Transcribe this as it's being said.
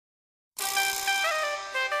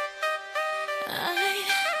Nobody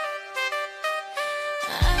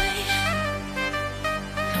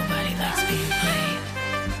likes being played.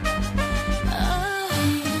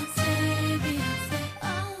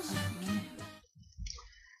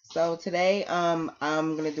 So today, I'm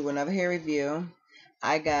gonna do another hair review.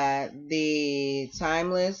 I got the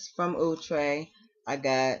Timeless from Outre. I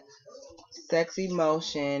got Sexy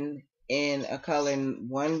Motion in a color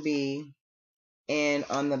 1B, and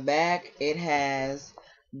on the back it has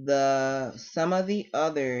some of the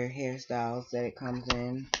other hairstyles that it comes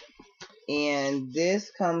in. And this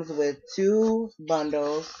comes with 2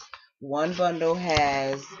 bundles. One bundle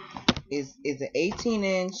is an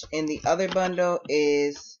 18-inch, and the other bundle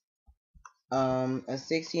is a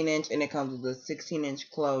 16-inch, and it comes with a 16-inch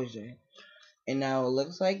closure. And now it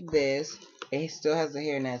looks like this. It still has the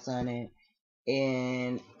hair nets on it,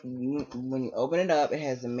 and when you open it up, it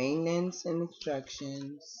has the maintenance and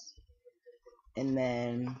instructions, and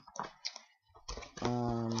then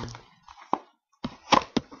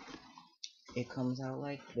it comes out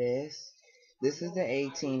like this. This is the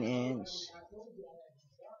 18-inch.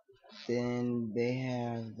 Then they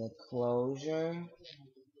have the closure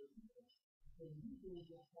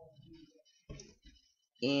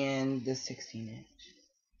and the 16-inch.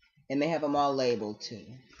 And they have them all labeled too.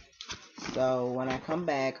 So when I come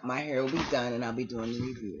back, my hair will be done and I'll be doing the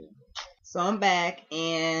review. So I'm back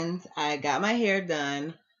and I got my hair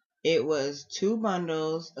done. It was 2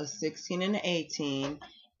 bundles, a 16 and an 18,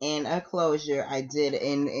 and a closure. I did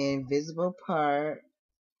an invisible part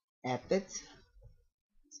at the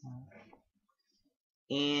top.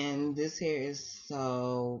 And this hair is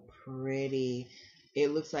so pretty.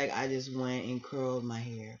 It looks like I just went and curled my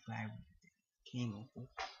hair, but I can't.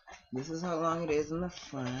 This is how long it is in the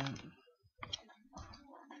front.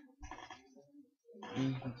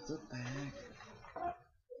 And here's the back.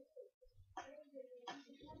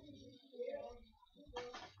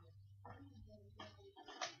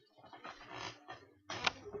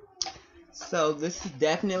 So this is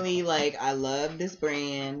definitely, like, I love this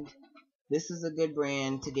brand. This is a good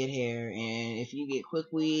brand to get hair, and if you get quick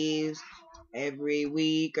weaves every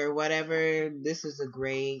week or whatever, this is a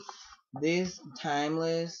great. This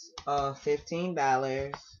Timeless,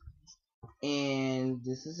 $15, and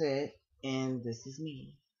this is it, and this is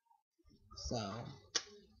me. So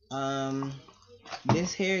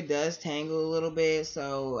this hair does tangle a little bit,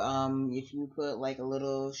 so if you put like a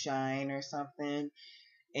little shine or something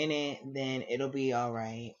in it, then it'll be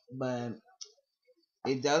alright. But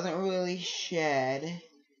it doesn't really shed.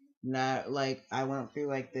 Not like I went through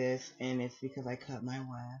like this, and it's because I cut my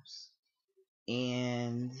wefts.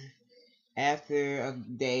 And after a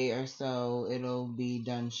day or so, it'll be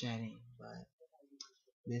done shedding. But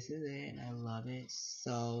this is it, and I love it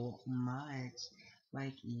so much.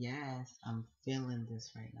 Like, yes, I'm feeling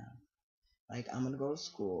this right now. Like, I'm gonna go to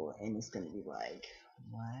school, and it's gonna be like,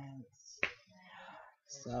 what?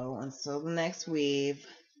 So, until the next weave,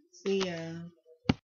 see ya.